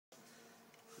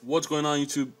What's going on,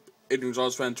 YouTube? Adrian's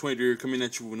Always Fan 23 here, coming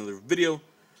at you with another video.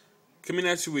 Coming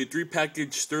at you with a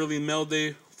 3-package Sterling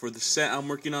Mailday for the set I'm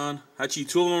working on. Actually,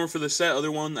 2 of them are for the set.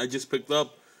 Other one I just picked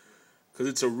up because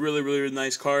it's a really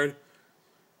nice card.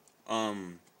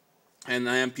 And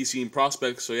I am PCing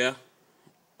prospects, so yeah.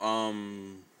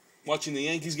 Watching the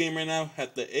Yankees game right now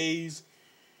at the A's.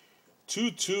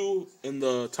 2-2 in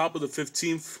the top of the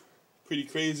 15th. Pretty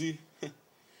crazy.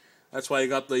 That's why I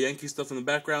got the Yankee stuff in the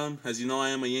background. As you know, I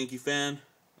am a Yankee fan.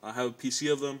 I have a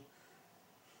PC of them.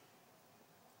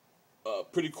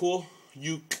 Pretty cool.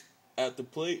 Uke at the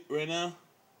plate right now.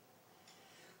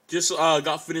 Just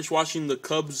got finished watching the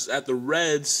Cubs at the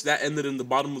Reds. That ended in the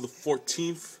bottom of the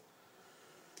 14th.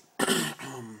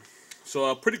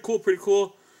 So pretty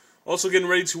cool. Also getting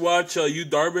ready to watch Yu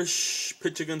Darvish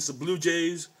pitch against the Blue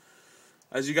Jays.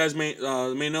 As you guys may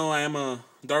know, I am a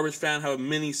Darvish fan. Have a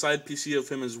mini side PC of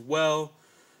him as well.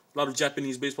 A lot of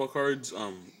Japanese baseball cards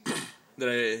that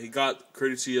I got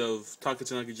courtesy of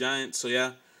Takatsunaki Giants. So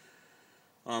yeah,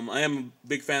 I am a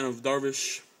big fan of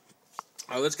Darvish.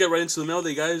 Let's get right into the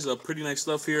Mailday, guys. Pretty nice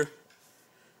stuff here.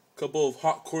 Couple of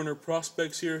hot corner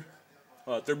prospects here.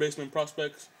 Third baseman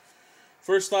prospects.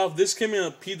 First off, this came in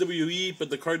a PWE, but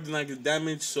the card did not get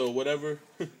damaged, so whatever.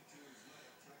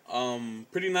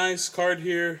 Pretty nice card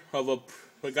here of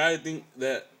a guy I think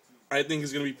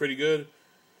is gonna be pretty good.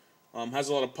 Has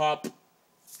a lot of pop,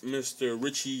 Mr.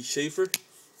 Richie Schaefer.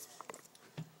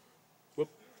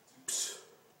 Whoops.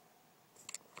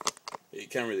 You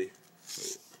can't really.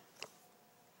 Wait.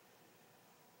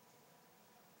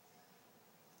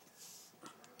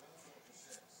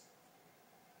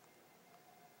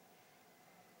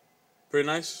 Pretty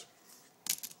nice.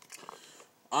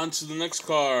 On to the next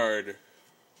card.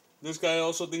 This guy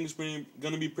also thinks is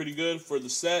gonna be pretty good for the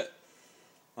set.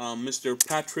 Mr.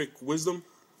 Patrick Wisdom.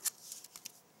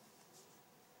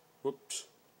 Whoops.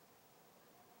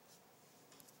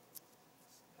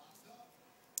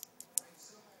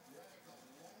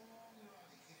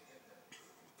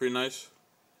 Pretty nice.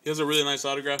 He has a really nice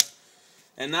autograph.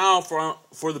 And now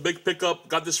for the big pickup,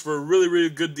 got this for a really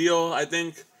good deal, I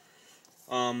think.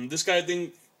 This guy I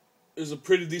think is a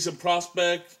pretty decent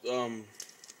prospect.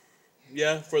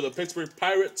 Yeah, for the Pittsburgh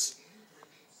Pirates,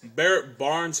 Barrett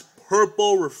Barnes,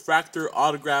 purple refractor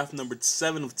autograph, numbered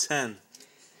 7 of 10.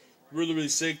 Really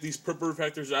sick. These purple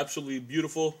refractors are absolutely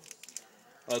beautiful.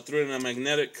 Threw it in a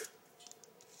magnetic.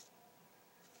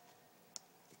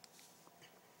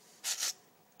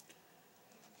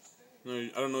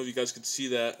 I don't know if you guys could see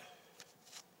that.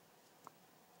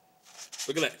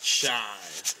 Look at that shine.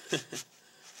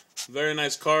 Very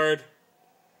nice card.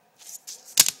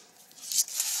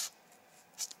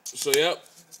 So, yep.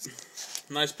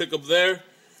 Nice pickup there.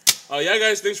 Yeah,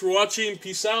 guys, thanks for watching.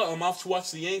 Peace out. I'm off to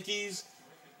watch the Yankees.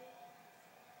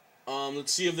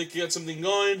 Let's see if they can get something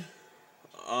going.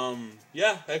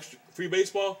 Yeah, extra free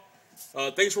baseball.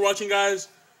 Thanks for watching, guys.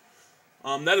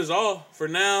 That is all for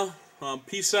now.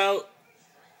 Peace out.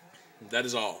 That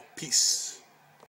is all. Peace.